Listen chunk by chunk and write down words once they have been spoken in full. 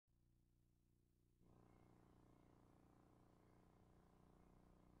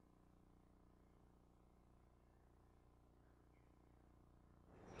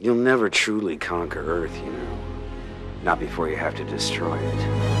You'll never truly conquer Earth, you know. Not before you have to destroy it.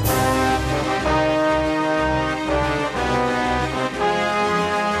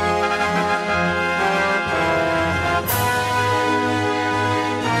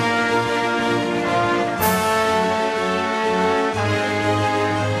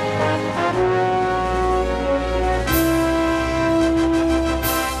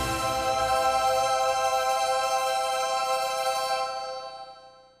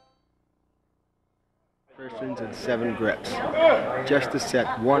 And 7 grips, just to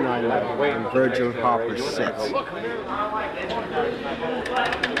set one eye level in Virgil Harper's sets.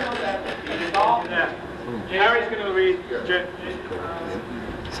 Harry's going to read.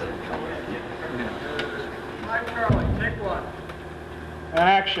 Hi, Charlie, take one.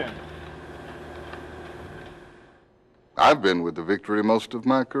 Action. I've been with the Victory most of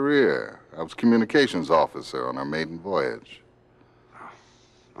my career. I was communications officer on our maiden voyage.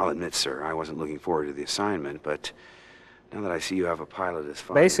 I'll admit, sir, I wasn't looking forward to the assignment, but now that I see you have a pilot as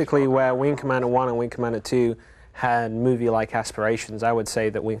far basically, where Wing Commander 1 and Wing Commander 2 had movie-like aspirations, I would say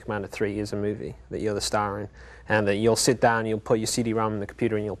that Wing Commander 3 is a movie that you're the star in, and that you'll sit down, you'll put your CD-ROM in the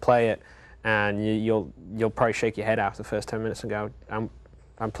computer and you'll play it, and you'll probably shake your head after the first 10 minutes and go, I'm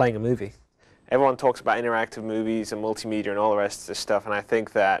playing a movie. Everyone talks about interactive movies and multimedia and all the rest of this stuff, and I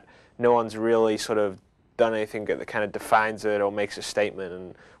think that no one's really sort of done anything that kind of defines it or makes a statement.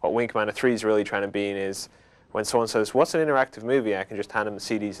 And what Wing Commander 3 is really trying to be in is when someone says, what's an interactive movie? I can just hand them the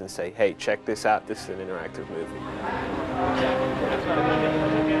CDs and say, hey, check this out, this is an interactive movie.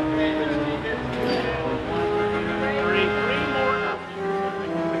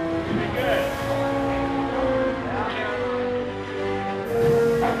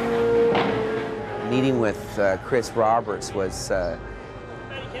 Meeting with Chris Roberts was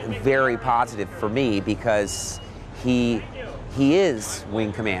very positive for me because he is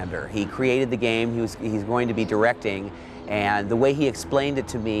Wing Commander. He created the game, he's going to be directing, and the way he explained it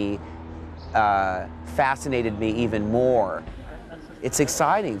to me fascinated me even more. It's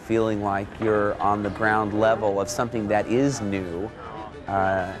exciting feeling like you're on the ground level of something that is new,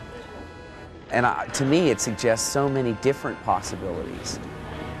 and to me it suggests so many different possibilities.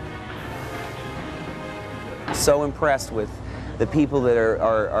 So impressed with the people that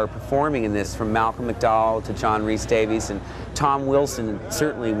are performing in this, from Malcolm McDowell to John RHYS-DAVIES, and Tom Wilson,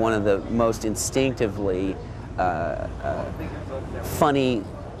 certainly one of the most instinctively funny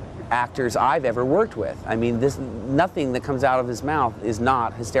actors I've ever worked with. I mean, nothing that comes out of his mouth is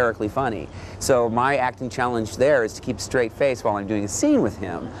not hysterically funny. So my acting challenge there is to keep a straight face while I'm doing a scene with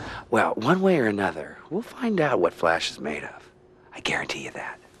him. Well, one way or another, we'll find out what Flash is made of. I guarantee you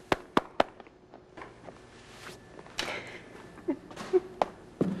that.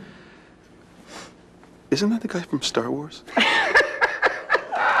 Isn't that the guy from Star Wars?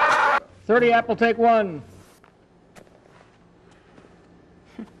 30 Apple, take one.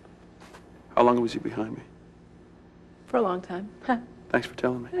 How long was he behind me? For a long time. Thanks for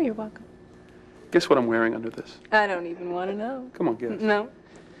telling me. Oh, you're welcome. Guess what I'm wearing under this? I don't even want to know. Come on, guess. No.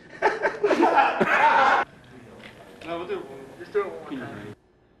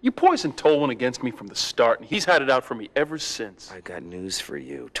 You poisoned Tolwyn against me from the start, and he's had it out for me ever since. I got news for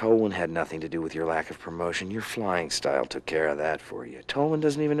you. Tolwyn had nothing to do with your lack of promotion. Your flying style took care of that for you. Tolwyn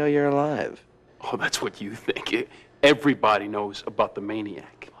doesn't even know you're alive. Oh, that's what you think. Everybody knows about the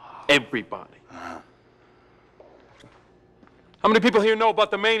maniac. Everybody. How many people here know about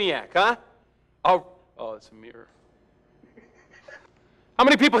the maniac, huh? Oh, it's a mirror. How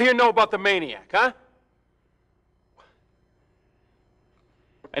many people here know about the maniac, huh?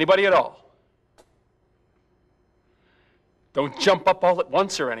 Anybody at all? Don't jump up all at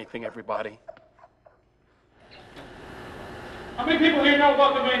once or anything, everybody. How many people here know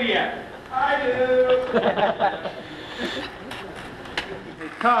about the maniac? I do.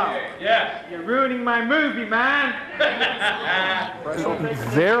 Tom, yes, you're ruining my movie, man.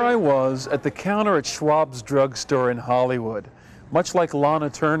 There I was at the counter at Schwab's drugstore in Hollywood, much like Lana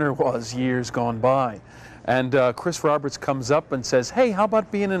Turner was years gone by. And Chris Roberts comes up and says, hey, how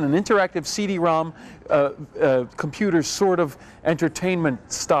about being in an interactive CD-ROM, computer sort of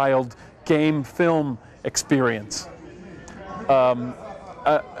entertainment-styled game film experience?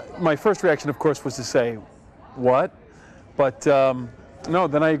 My first reaction, of course, was to say, what? But no,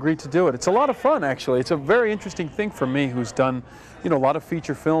 then I agreed to do it. It's a lot of fun, actually. It's a very interesting thing for me, who's done, a lot of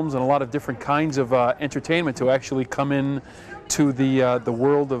feature films and a lot of different kinds of entertainment, to actually come in to the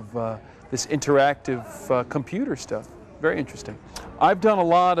world of this interactive computer stuff. Very interesting. I've done a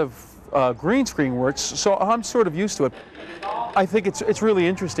lot of green screen work, so I'm sort of used to it. I think it's really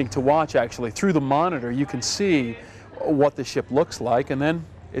interesting to watch, actually. Through the monitor, you can see what the ship looks like, and then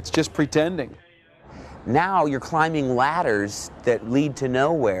It's just pretending. Now you're climbing ladders that lead to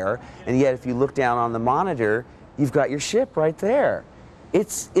nowhere, and yet if you look down on the monitor, you've got your ship right there.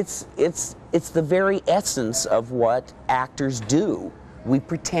 It's the very essence of what actors do. We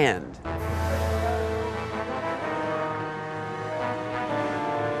pretend.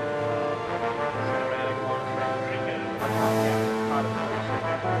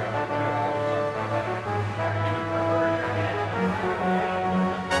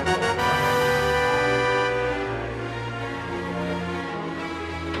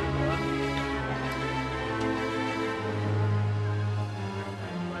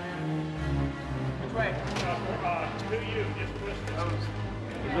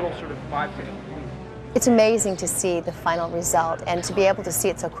 It's amazing to see the final result and to be able to see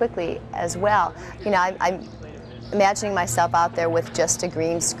it so quickly as well. You know, I'm imagining myself out there with just a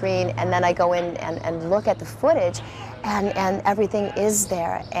green screen, and then I go in and look at the footage, and everything is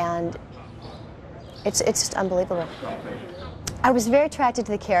there, and it's just unbelievable. I was very attracted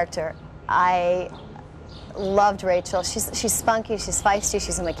to the character. I loved Rachel. She's spunky, she's feisty,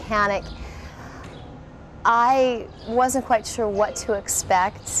 she's a mechanic. I wasn't quite sure what to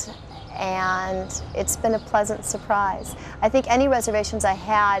expect, and it's been a pleasant surprise. I think any reservations I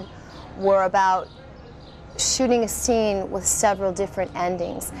had were about shooting a scene with several different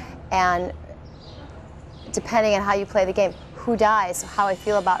endings, and depending on how you play the game, who dies, how I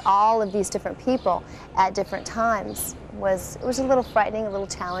feel about all of these different people at different times it was a little frightening, a little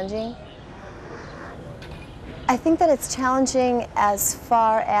challenging. I think that it's challenging as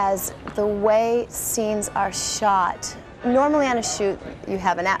far as the way scenes are shot. Normally on a shoot, you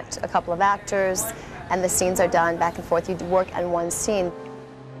have a couple of actors, and the scenes are done back and forth. You work on one scene.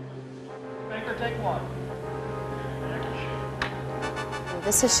 Banker, take one.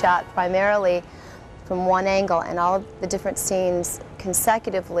 This is shot primarily from one angle, and all of the different scenes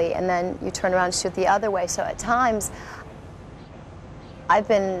consecutively, and then you turn around and shoot the other way. So at times, I've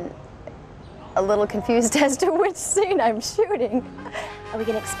been a little confused as to which scene I'm shooting. Are we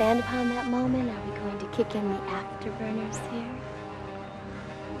going to expand upon that moment? Are we going to kick in the afterburners here?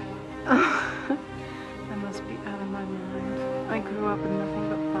 Oh, I must be out of my mind. I grew up with nothing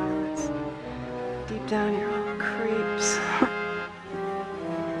but violets. Deep down, you're all creeps.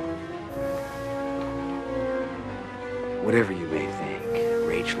 Whatever you may think,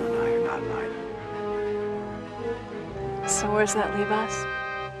 Rachel and I are not an item. So where does that leave us?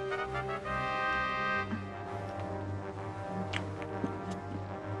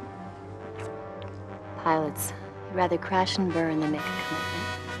 Pilots, you'd rather crash and burn than make a commitment.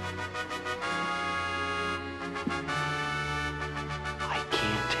 I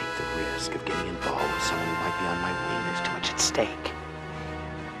can't take the risk of getting involved with someone who might be on my wing. There's too much at stake.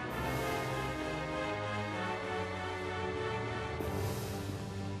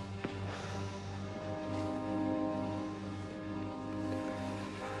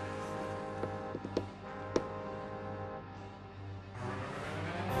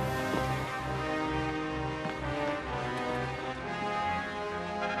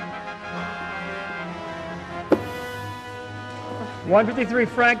 .153,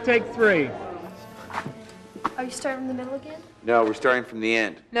 Frank, take 3. Are you starting from the middle again? No, we're starting from the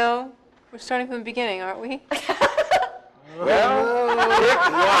end. No, we're starting from the beginning, aren't we? Well, pick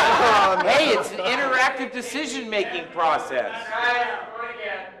one. Hey, it's an interactive decision-making process.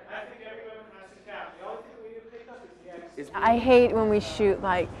 I hate when we shoot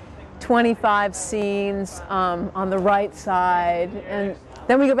like 25 scenes on the right side, and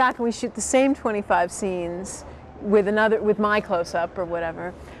then we go back and we shoot the same 25 scenes with my close-up or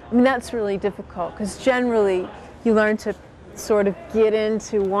whatever. I mean, that's really difficult, because generally you learn to sort of get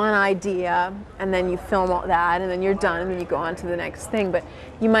into one idea, and then you film all that, and then you're done, and then you go on to the next thing. But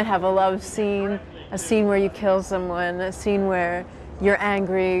you might have a love scene, a scene where you kill someone, a scene where you're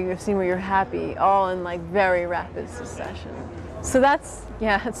angry, a scene where you're happy, all in like very rapid succession. So that's,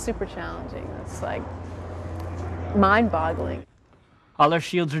 yeah, it's super challenging. It's like mind-boggling. All our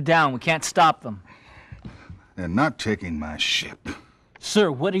shields are down. We can't stop them. They're not taking my ship.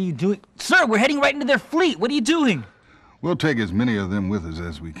 Sir, what are you doing? Sir, we're heading right into their fleet. What are you doing? We'll take as many of them with us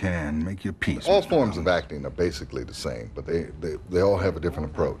as we can. Make your peace. All forms of acting are basically the same, but they all have a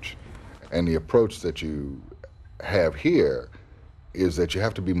different approach. And the approach that you have here is that you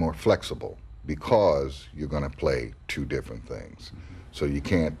have to be more flexible, because you're going to play two different things. So you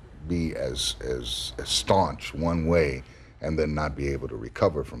can't be as staunch one way and then not be able to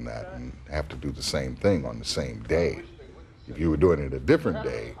recover from that and have to do the same thing on the same day. If you were doing it a different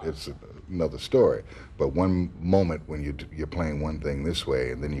day, it's another story. But one moment when you're playing one thing this way,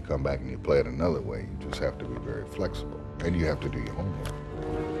 and then you come back and you play it another way, you just have to be very flexible. and you have to do your homework.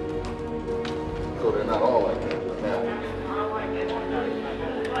 So they're not all like that, but now.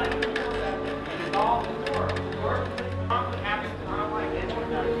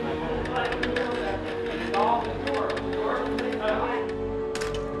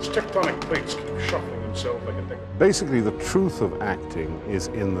 Tectonic plates keep shuffling themselves like a thing. Basically, the truth of acting is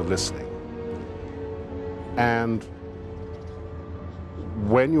in the listening. And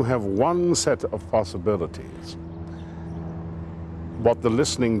when you have one set of possibilities, what the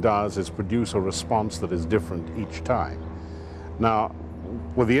listening does is produce a response that is different each time. Now,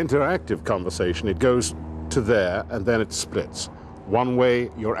 with the interactive conversation, it goes to there and then it splits. One way,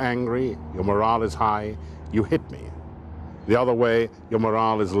 you're angry, your morale is high, you hit me. The other way, your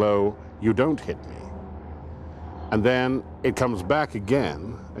morale is low, you don't hit me. And then it comes back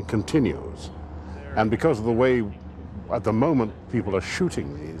again and continues. And because of the way, at the moment, people are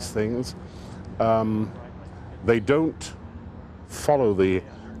shooting these things, they don't follow the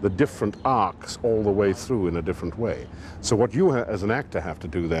different arcs all the way through in a different way. So what you as an actor have to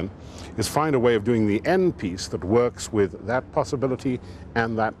do then is find a way of doing the end piece that works with that possibility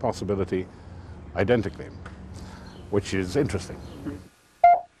and that possibility identically, which is interesting.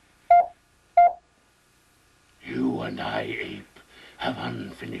 You and I, Ape, have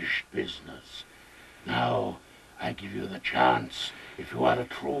unfinished business. Now, I give you the chance. If you are a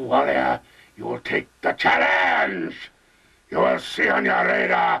true warrior, you will take the challenge. You will see on your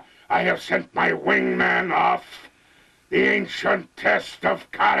radar, I have sent my wingman off. The ancient test of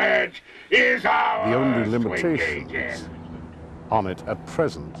courage is ours. The only limitations on it at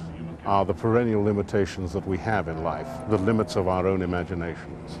present are the perennial limitations that we have in life, the limits of our own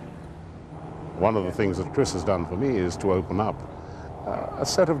imaginations. One of the things that Chris has done for me is to open up a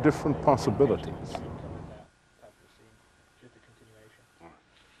set of different possibilities.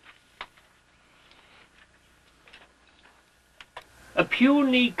 A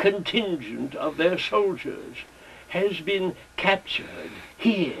puny contingent of their soldiers has been captured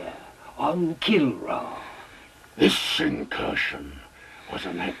here on Kilra. This incursion was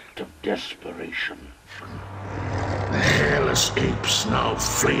an act of desperation. The hairless apes now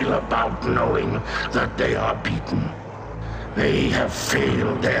flail about knowing that they are beaten. They have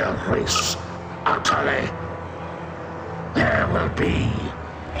failed their race utterly. There will be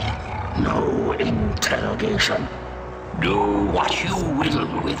no interrogation. Do what you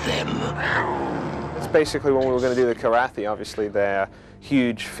will with them. It's basically when we were going to do the Karathi, obviously they're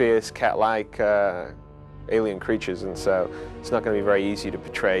huge, fierce, cat-like alien creatures, and so it's not going to be very easy to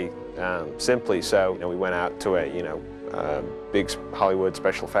portray simply. So we went out to a big Hollywood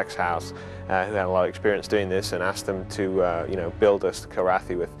special effects house who had a lot of experience doing this, and asked them to build us the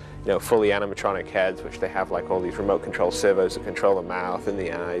Karathi with fully animatronic heads, which they have like all these remote control servos that control the mouth and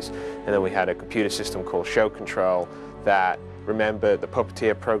the eyes, and then we had a computer system called Show Control that remembered the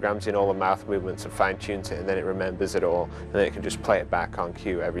puppeteer programs in all the mouth movements and fine-tunes it, and then it remembers it all, and then it can just play it back on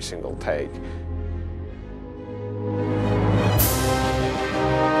cue every single take.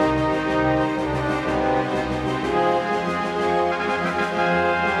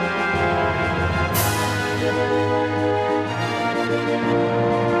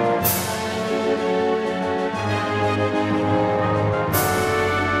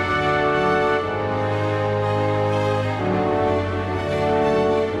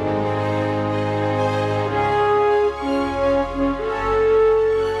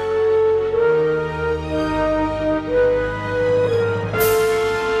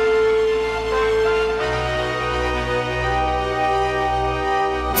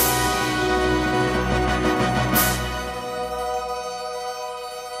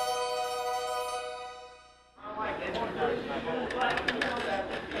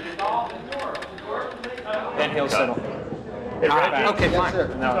 Okay, fine.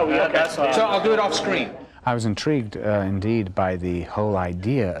 So I'll do it off screen. I was intrigued indeed by the whole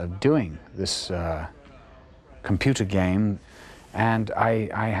idea of doing this computer game, and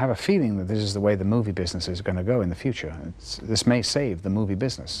I have a feeling that this is the way the movie business is going to go in the future. This may save the movie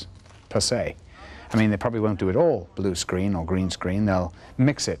business, per se. I mean, they probably won't do it all blue screen or green screen. They'll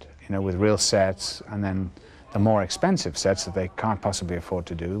mix it, with real sets, and then the more expensive sets that they can't possibly afford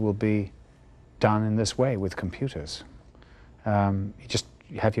to do will be done in this way with computers. You just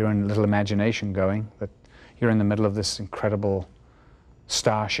have your own little imagination going, that you're in the middle of this incredible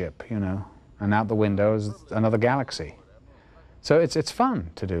starship, and out the window is another galaxy. So it's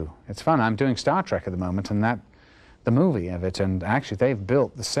fun to do. It's fun. I'm doing Star Trek at the moment, and the movie of it, and actually they've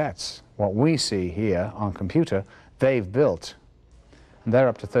built the sets. What we see here on computer, they've built, and they're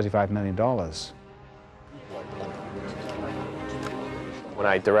up to $35 million. When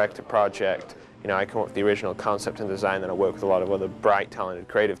I direct a project, You know, I come up with the original concept and design, then I work with a lot of other bright, talented,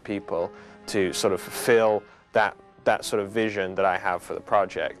 creative people to sort of fulfill that sort of vision that I have for the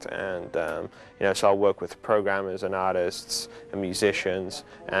project. And you know, so I'll work with programmers and artists and musicians,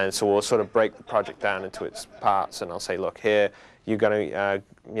 and so we'll sort of break the project down into its parts, and I'll say, look, here you're going to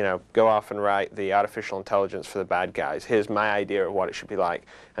you know, go off and write the artificial intelligence for the bad guys. Here's my idea of what it should be like.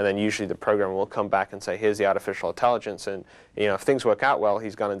 And then usually the programmer will come back and say, here's the artificial intelligence, and you know, if things work out well,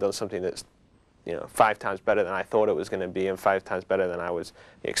 he's gone and done something that's, you know, 5 times better than I thought it was going to be, and 5 times better than I was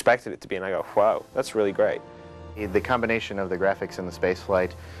expected it to be. And I go, whoa, that's really great. The combination of the graphics in the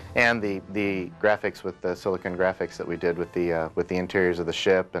spaceflight and the graphics with the silicon graphics that we did with the interiors of the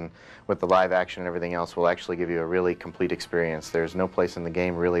ship and with the live action and everything else will actually give you a really complete experience. There's no place in the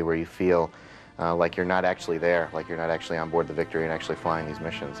game really where you feel like you're not actually there, like you're not actually on board the Victory and actually flying these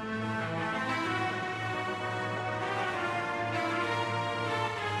missions.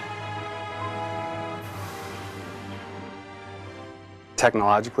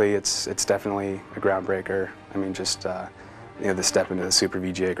 Technologically, it's definitely a groundbreaker. I mean, just you know, the step into the Super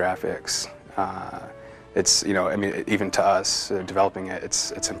VGA graphics. It's, you know, I mean, even to us developing it,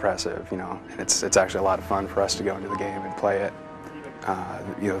 it's impressive. You know, and it's actually a lot of fun for us to go into the game and play it.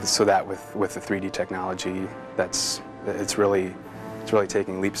 You know, so that with the 3D technology, it's really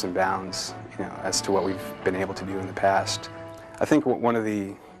taking leaps and bounds, you know, as to what we've been able to do in the past. I think one of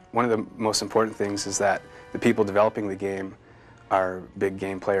the most important things is that the people developing the game are big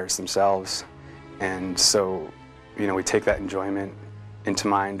game players themselves, and so, you know, we take that enjoyment into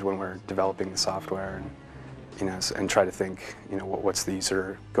mind when we're developing the software, and you know, and try to think, you know, what's the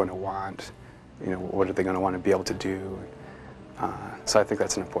user going to want, you know, what are they going to want to be able to do. So I think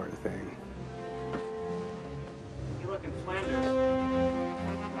that's an important thing. You look in Flanders.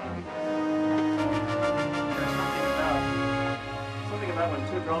 Something about when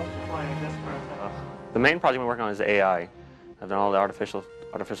 2 drones are flying at this point. The main project we're working on is AI. I've done all the artificial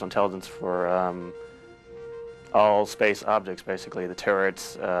intelligence for all space objects, basically. The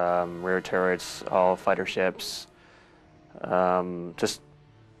turrets, rear turrets, all fighter ships. Just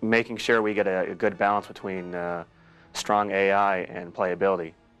making sure we get a good balance between strong AI and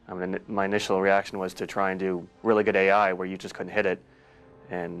playability. I mean, my initial reaction was to try and do really good AI where you just couldn't hit it,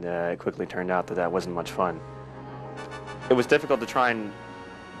 and it quickly turned out that that wasn't much fun. It was difficult to try and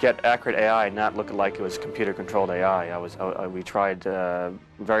get accurate AI and not look like it was computer-controlled AI. We tried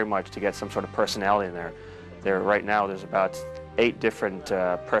very much to get some sort of personality in there. Right now, there's about 8 different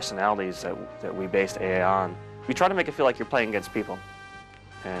personalities that we based AI on. We try to make it feel like you're playing against people,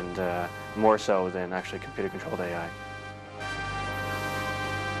 and more so than actually computer-controlled AI.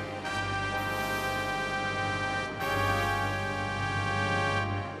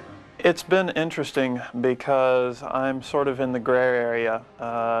 It's been interesting because I'm sort of in the gray area.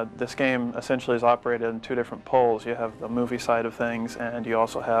 This game essentially is operated in 2 different poles. You have the movie side of things, and you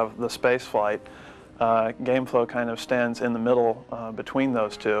also have the space flight. GameFlow kind of stands in the middle between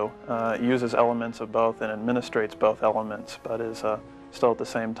those 2. It uses elements of both and administrates both elements, but is still at the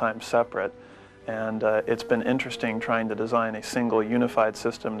same time separate. And it's been interesting trying to design a single unified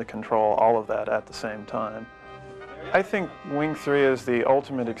system to control all of that at the same time. I think Wing 3 is the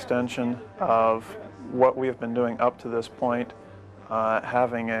ultimate extension of what we have been doing up to this point,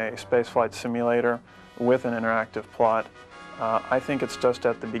 having a spaceflight simulator with an interactive plot. I think it's just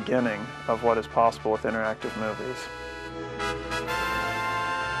at the beginning of what is possible with interactive movies.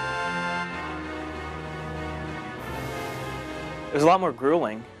 It was a lot more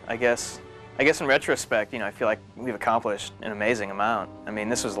grueling, I guess. In retrospect, you know, I feel like we've accomplished an amazing amount. I mean,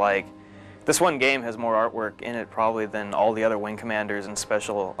 this one game has more artwork in it probably than all the other Wing Commanders and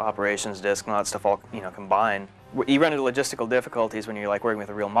Special Operations Disc and all that stuff all, you know, combined. You run into logistical difficulties when you're like working with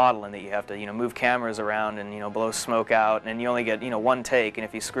a real model, in that you have to, you know, move cameras around and, you know, blow smoke out, and you only get, you know, 1 take, and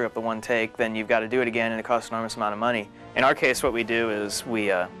if you screw up the 1 take, then you've got to do it again, and it costs an enormous amount of money. In our case, what we do is we,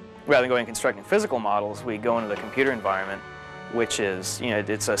 rather than going and constructing physical models, we go into the computer environment, which is, you know,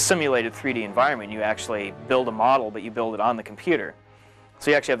 it's a simulated 3D environment. You actually build a model, but you build it on the computer.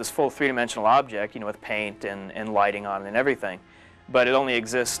 So you actually have this full 3-dimensional object, you know, with paint and lighting on it and everything, but it only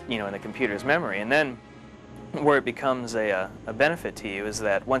exists, you know, in the computer's memory. And then where it becomes a benefit to you is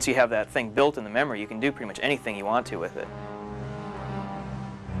that once you have that thing built in the memory, you can do pretty much anything you want to with it.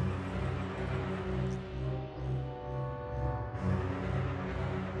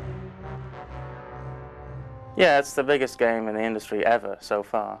 Yeah, it's the biggest game in the industry ever so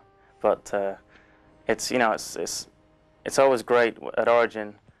far, but it's, you know, it's always great at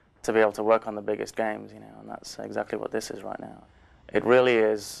Origin to be able to work on the biggest games, you know, and that's exactly what this is right now. It really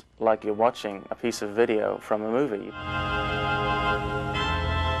is like you're watching a piece of video from a movie.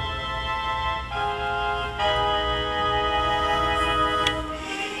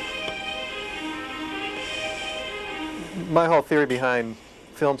 my whole theory behind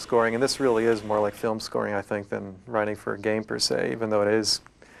film scoring, and this really is more like film scoring, I think, than writing for a game per se, even though it is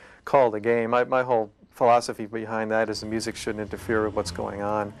called a game. My whole philosophy behind that is the music shouldn't interfere with what's going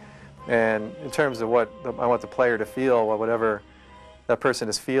on. And in terms of what I want the player to feel, whatever that person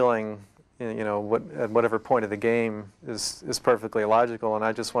is feeling, you know, at whatever point of the game is perfectly logical, and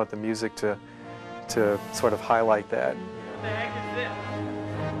I just want the music to sort of highlight that. What the heck is this?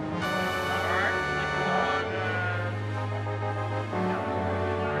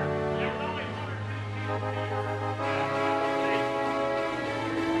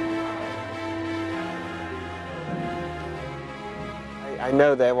 I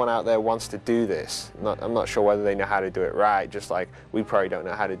know everyone out there wants to do this. I'm not sure whether they know how to do it right, just like we probably don't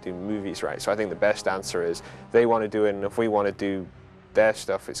know how to do movies right. So I think the best answer is they want to do it, and if we want to do their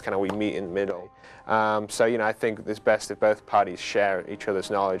stuff, it's kind of we meet in the middle. So, you know, I think it's best if both parties share each other's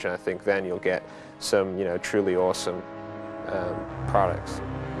knowledge, and I think then you'll get some, you know, truly awesome products.